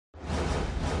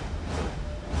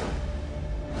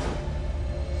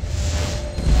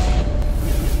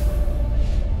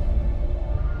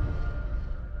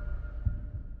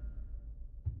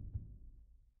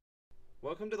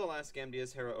Welcome to the last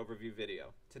GAMDIAS Hera overview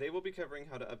video. Today we'll be covering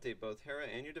how to update both Hera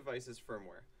and your device's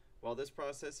firmware. While this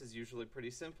process is usually pretty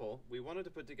simple, we wanted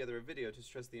to put together a video to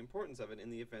stress the importance of it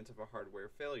in the event of a hardware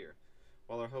failure.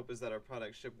 While our hope is that our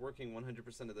products ship working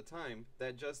 100% of the time,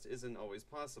 that just isn't always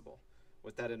possible.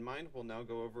 With that in mind, we'll now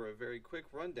go over a very quick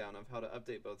rundown of how to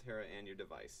update both Hera and your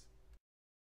device.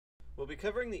 We'll be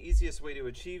covering the easiest way to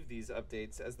achieve these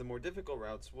updates, as the more difficult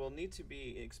routes will need to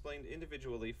be explained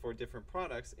individually for different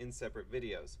products in separate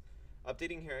videos.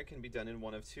 Updating Hera can be done in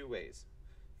one of two ways.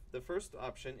 The first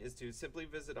option is to simply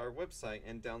visit our website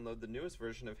and download the newest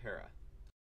version of Hera.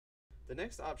 The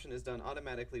next option is done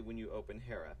automatically when you open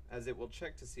Hera, as it will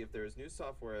check to see if there is new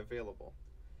software available.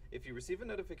 If you receive a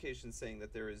notification saying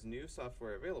that there is new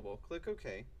software available, click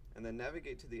OK, and then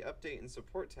navigate to the Update and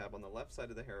Support tab on the left side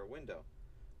of the Hera window.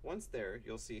 Once there,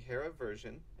 you'll see Hera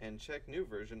version and Check New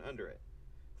Version under it.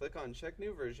 Click on Check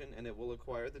New Version and it will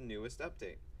acquire the newest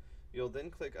update. You'll then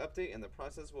click Update and the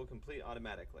process will complete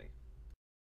automatically.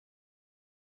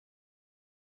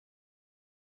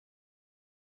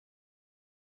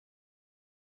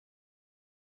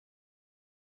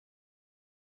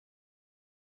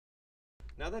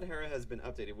 Now that Hera has been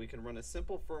updated, we can run a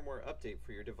simple firmware update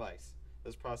for your device.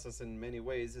 This process in many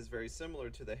ways is very similar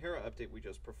to the Hera update we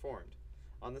just performed.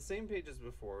 On the same page as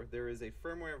before, there is a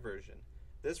firmware version.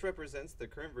 This represents the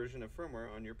current version of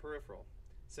firmware on your peripheral.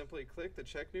 Simply click the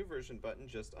Check New Version button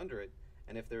just under it,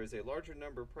 and if there is a larger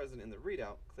number present in the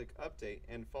readout, click Update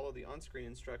and follow the on-screen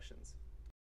instructions.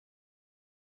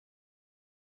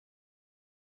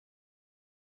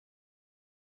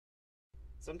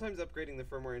 Sometimes upgrading the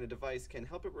firmware in a device can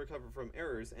help it recover from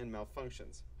errors and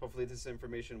malfunctions. Hopefully this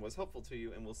information was helpful to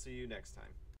you, and we'll see you next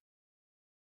time.